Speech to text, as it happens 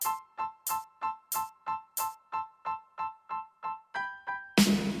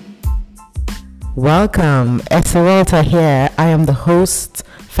Welcome, Walter here. I am the host,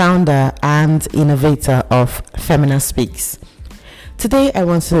 founder, and innovator of Femina Speaks. Today, I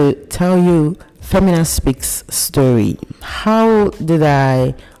want to tell you Femina Speaks story. How did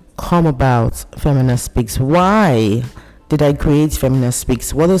I come about Femina Speaks? Why did I create Femina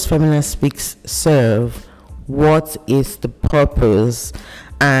Speaks? What does Femina Speaks serve? What is the purpose?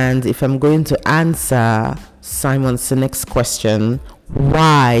 And if I'm going to answer Simon Sinek's question,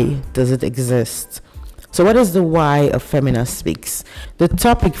 why does it exist? So what is the why of Femina Speaks? The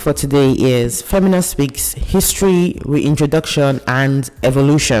topic for today is Femina Speaks history, reintroduction, and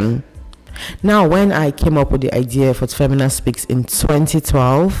evolution. Now, when I came up with the idea for Femina Speaks in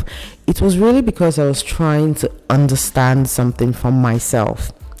 2012, it was really because I was trying to understand something for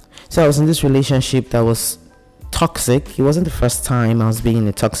myself. So I was in this relationship that was toxic. It wasn't the first time I was being in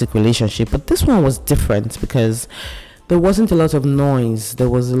a toxic relationship, but this one was different because there wasn't a lot of noise. There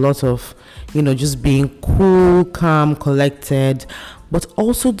was a lot of, just being cool, calm, collected, but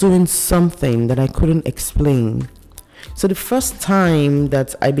also doing something that I couldn't explain. So the first time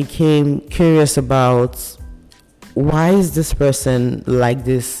that I became curious about why is this person like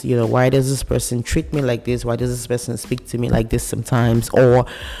this, why does this person treat me like this? Why does this person speak to me like this sometimes, or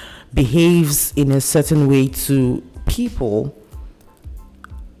behaves in a certain way to people?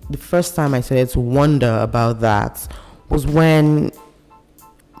 The first time I started to wonder about that was when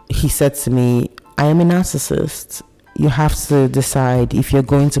he said to me, I am a narcissist. You have to decide if you're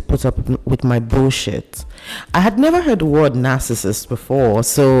going to put up with my bullshit. I had never heard the word narcissist before,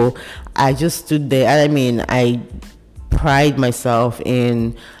 so I just stood there. I pride myself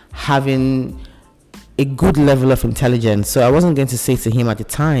in having a good level of intelligence, so I wasn't going to say to him at the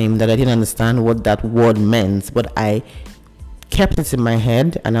time that I didn't understand what that word meant, but I kept it in my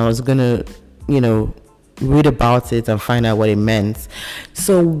head and I was going to, read about it and find out what it meant.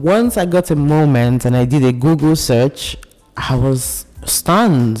 So once I got a moment and I did a Google search, I was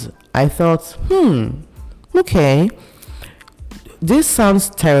stunned. I thought, okay, this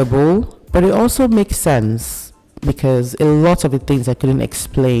sounds terrible, but it also makes sense because a lot of the things I couldn't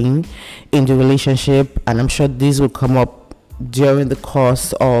explain in the relationship, and I'm sure these will come up during the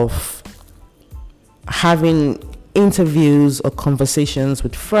course of having interviews or conversations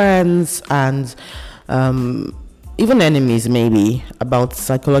with friends and even enemies, maybe, about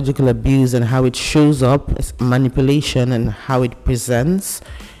psychological abuse and how it shows up as manipulation and how it presents.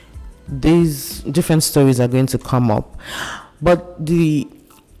 These different stories are going to come up, but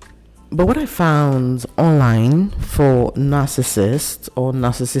what I found online for narcissist or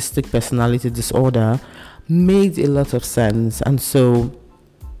narcissistic personality disorder made a lot of sense, and so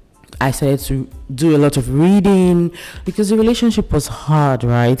I started to do a lot of reading because the relationship was hard,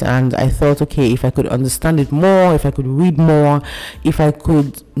 right? And I thought, okay, if I could understand it more, if I could read more, if I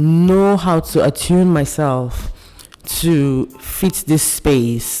could know how to attune myself to fit this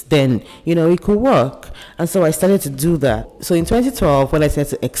space, then, it could work. And so I started to do that. So in 2012, when I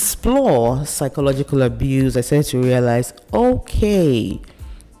started to explore psychological abuse, I started to realize, okay,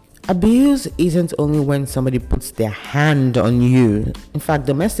 abuse isn't only when somebody puts their hand on you. In fact,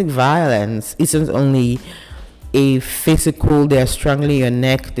 domestic violence isn't only a physical, they're strangling your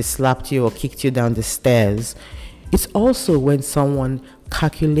neck, they slapped you or kicked you down the stairs. It's also when someone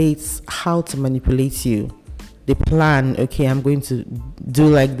calculates how to manipulate you. They plan, okay, I'm going to do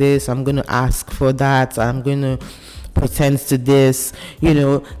like this, I'm going to ask for that, I'm going to pretend to this. They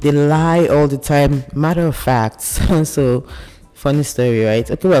lie all the time. Matter of fact, so funny story, right?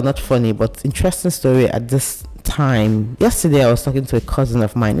 Okay, well, not funny, but interesting story at this time. Yesterday, I was talking to a cousin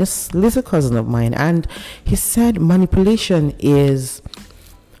of mine, this little cousin of mine, and he said manipulation is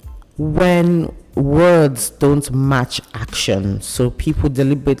when words don't match action. So people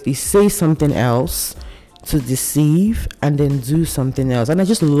deliberately say something else to deceive and then do something else. And I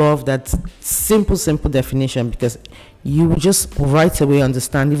just love that simple definition because you just right away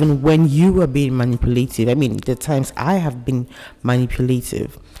understand even when you are being manipulative. The times I have been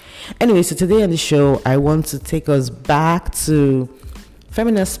manipulative. Anyway, so today on the show, I want to take us back to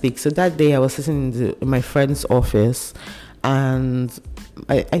Femina Speaks. So that day I was sitting in my friend's office, and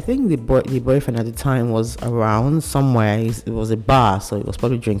I think the boyfriend at the time was around somewhere. It was a bar, so he was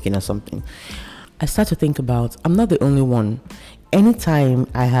probably drinking or something. I start to think about, I'm not the only one. Anytime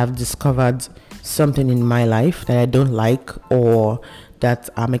I have discovered something in my life that I don't like, or that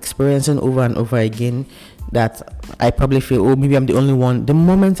I'm experiencing over and over again, that I probably feel, oh, maybe I'm the only one. The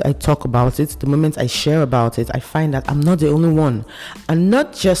moment I talk about it, the moment I share about it, I find that I'm not the only one. And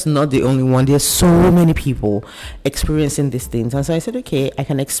not just not the only one, there's so many people experiencing these things. And so I said, okay, I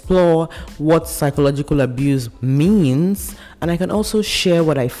can explore what psychological abuse means, and I can also share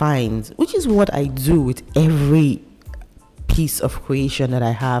what I find, which is what I do with every piece of creation that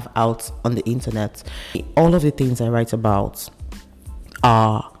I have out on the internet. All of the things I write about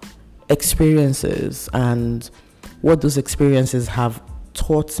are experiences, and what those experiences have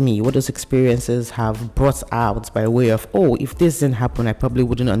taught me, what those experiences have brought out by way of, oh, if this didn't happen, I probably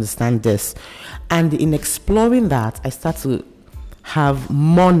wouldn't understand this. And in exploring that, I start to have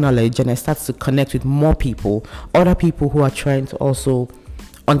more knowledge, and I start to connect with more people, other people who are trying to also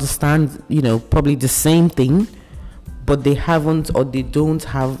understand, probably the same thing, but they haven't, or they don't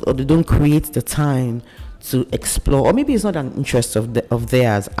have, or they don't create the time to explore, or maybe it's not an interest of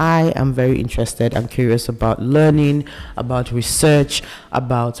theirs. I am very interested and curious about learning, about research,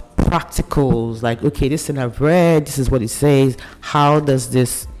 about practicals, like, okay, this thing I've read, this is what it says, how does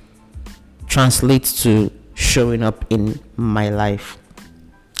this translate to showing up in my life?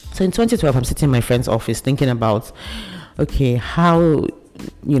 So in 2012, I'm sitting in my friend's office thinking about, okay, how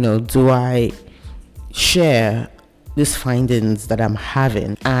do I share these findings that I'm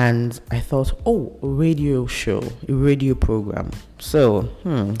having? And I thought, oh, a radio show, a radio program. So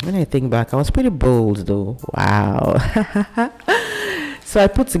when I think back, I was pretty bold though. Wow. So I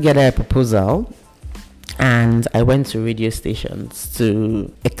put together a proposal, and I went to radio stations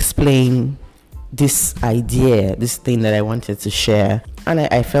to explain this idea, this thing that I wanted to share. And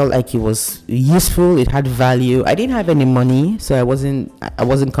I felt like it was useful, it had value. I didn't have any money, so I wasn't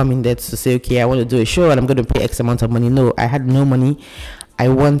coming there to say, okay, I want to do a show and I'm going to pay X amount of money. No, I had no money. I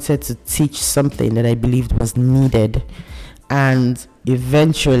wanted to teach something that I believed was needed. And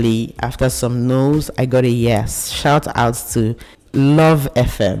eventually, after some no's, I got a yes. Shout out to Love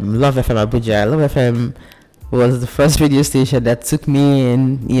FM Abuja. Love FM was the first radio station that took me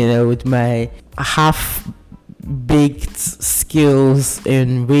in, with my half-baked skills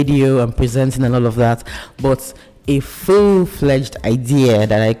in radio and presenting and all of that, but a full-fledged idea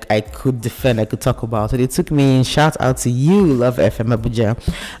that I could defend, I could talk about. So they took me in. Shout out to you, Love FM Abuja.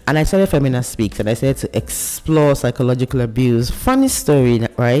 And I started Femina Speaks, and I started to explore psychological abuse. Funny story,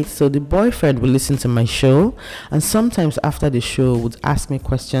 right? So the boyfriend would listen to my show, and sometimes after the show would ask me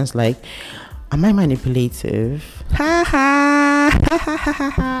questions like, am I manipulative? Ha ha ha ha ha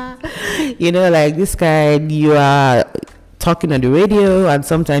ha. Like this guy, you are talking on the radio, and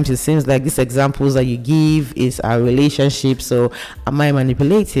sometimes it seems like these examples that you give is our relationship. So am I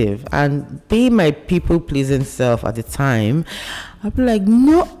manipulative? And being my people-pleasing self at the time, I'd be like,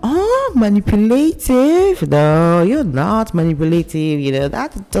 no, manipulative? No, you're not manipulative.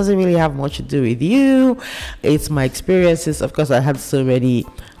 That doesn't really have much to do with you. It's my experiences. Of course, I had so many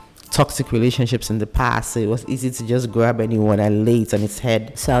toxic relationships in the past, so it was easy to just grab anyone and lay it on its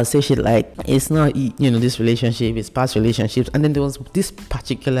head. So I'll say shit like, it's not this relationship, it's past relationships. And then there was this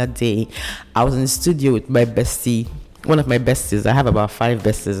particular day, I was in the studio with my bestie, one of my besties. I have about 5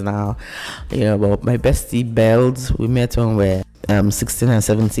 besties now, but my bestie Bells, we met when we were 16 and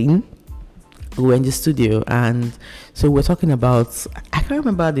 17. We were in the studio, and so we're talking about, I can't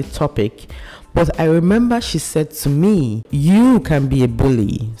remember the topic, but I remember she said to me, you can be a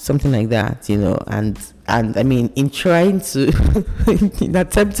bully, something like that, and I mean, in trying to, in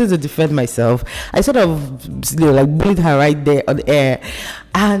attempting to defend myself, I sort of, bullied her right there on the air.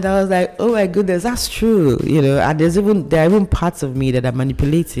 And I was like, oh my goodness, that's true, and there are even parts of me that are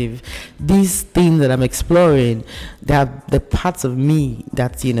manipulative. These things that I'm exploring, there are the parts of me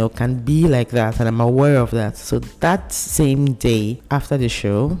that, can be like that, and I'm aware of that. So that same day after the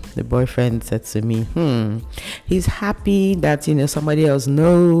show, the boyfriend said to me, he's happy that, somebody else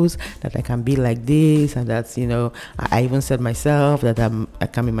knows that I can be like this, and that, I even said myself that I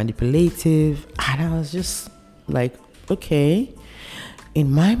can be manipulative. And I was just like, okay. In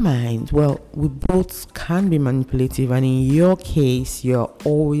my mind, well, we both can be manipulative, and in your case, you're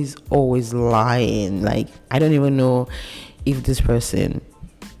always lying. Like, I don't even know if this person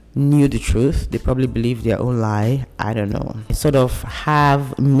knew the truth. They probably believed their own lie. I don't know. I sort of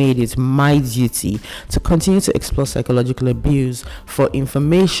have made it my duty to continue to explore psychological abuse for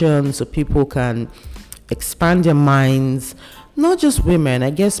information, so people can expand their minds. Not just women, I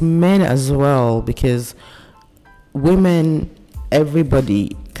guess men as well, because women,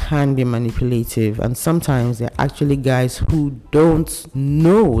 everybody can be manipulative, and sometimes they're actually guys who don't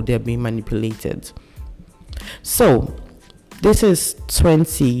know they're being manipulated. So this is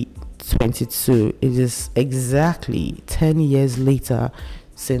 20 2022. It is exactly 10 years later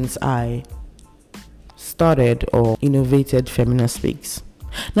since I started or innovated Femina Speaks.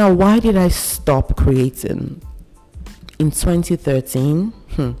 Now, why did I stop creating? In 2013,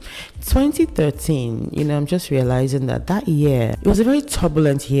 2013, I'm just realizing that year, it was a very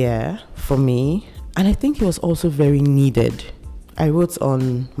turbulent year for me, and I think it was also very needed. I wrote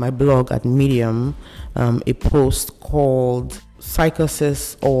on my blog at Medium a post called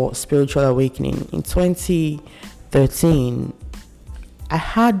Psychosis or Spiritual Awakening. In 2013, I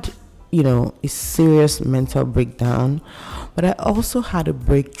had, a serious mental breakdown, but I also had a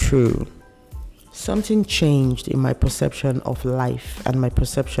breakthrough. Something changed in my perception of life and my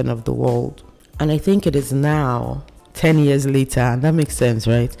perception of the world. And I think it is now, 10 years later, and that makes sense,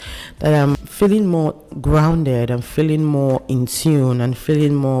 right? That I'm feeling more grounded, I'm feeling more in tune, and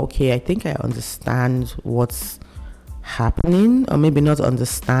feeling more, okay, I think I understand what's happening, or maybe not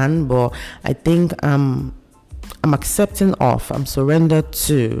understand, but I think I'm accepting of, I'm surrendered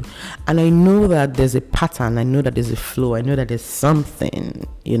to, and I know that there's a pattern, I know that there's a flow, I know that there's something,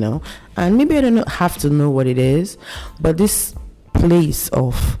 and maybe I don't have to know what it is, but this place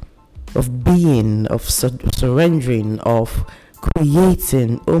of being, of surrendering, of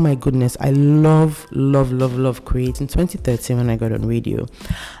creating, oh my goodness, I love creating. 2013, when I got on radio,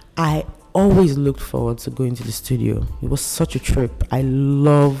 I always looked forward to going to the studio. It was such a trip. I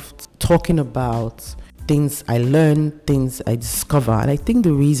loved talking about things I learned, things I discover, and I think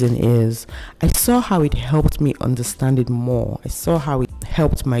the reason is I saw how it helped me understand it more. I saw how it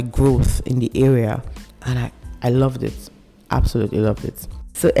helped my growth in the area, and I loved it. Absolutely loved it.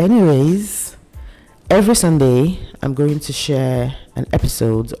 So anyways, every Sunday I'm going to share an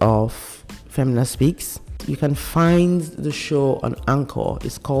episode of Femina Speaks. You can find the show on Anchor.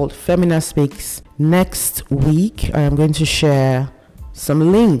 It's called Femina Speaks. Next week I am going to share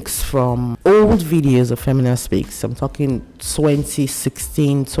some links from old videos of Femina Speaks. I'm talking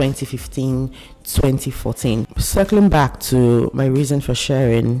 2016, 2015, 2014. Circling back to my reason for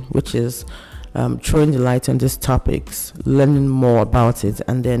sharing, which is throwing the light on these topics, learning more about it,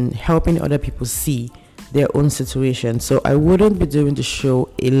 and then helping other people see their own situation. So I wouldn't be doing the show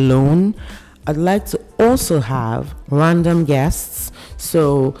alone. I'd like to also have random guests.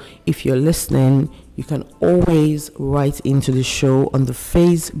 So if you're listening, you can always write into the show on the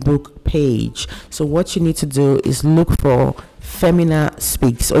Facebook page. So what you need to do is look for Femina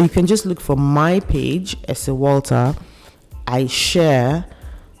Speaks, or you can just look for my page, Ese Walter. I share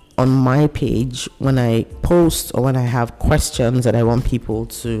on my page when I post or when I have questions that I want people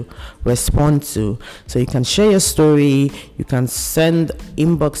to respond to. So you can share your story, you can send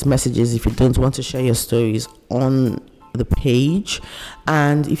inbox messages if you don't want to share your stories on the page,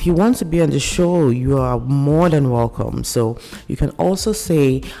 and if you want to be on the show, you are more than welcome. So you can also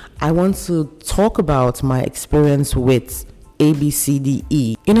say, I want to talk about my experience with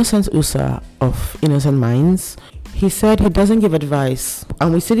ABCDE. Innocent Usa of Innocent Minds, he said he doesn't give advice,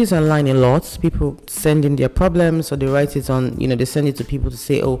 and we see this online a lot. People send in their problems, or they write it on, they send it to people to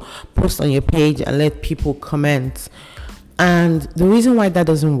say, oh, post on your page and let people comment. And the reason why that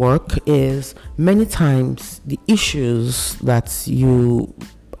doesn't work is many times the issues that you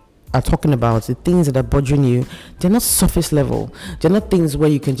are talking about, the things that are bothering you, they're not surface level. They're not things where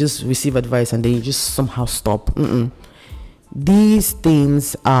you can just receive advice and then you just somehow stop. These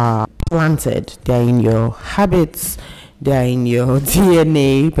things are planted. They're in your habits. They're in your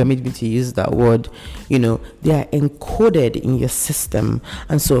DNA. Permit me to use that word. They are encoded in your system.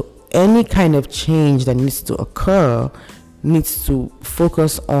 And so any kind of change that needs to occur needs to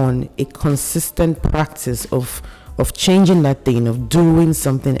focus on a consistent practice of changing that thing, of doing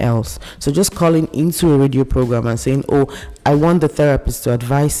something else. So just calling into a radio program and saying, oh, I want the therapist to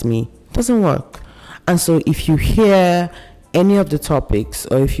advise me, doesn't work. And so if you hear any of the topics,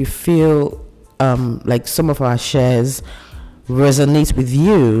 or if you feel like some of our shares resonate with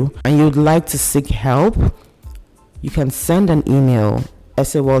you and you'd like to seek help, you can send an email,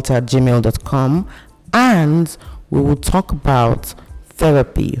 esewalter@gmail.com, and we will talk about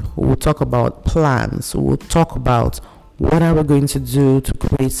therapy, we will talk about plans, we will talk about what are we going to do to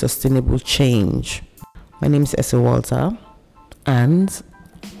create sustainable change. My name is Ese Walter, and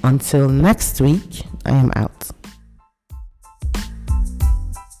until next week, I am out.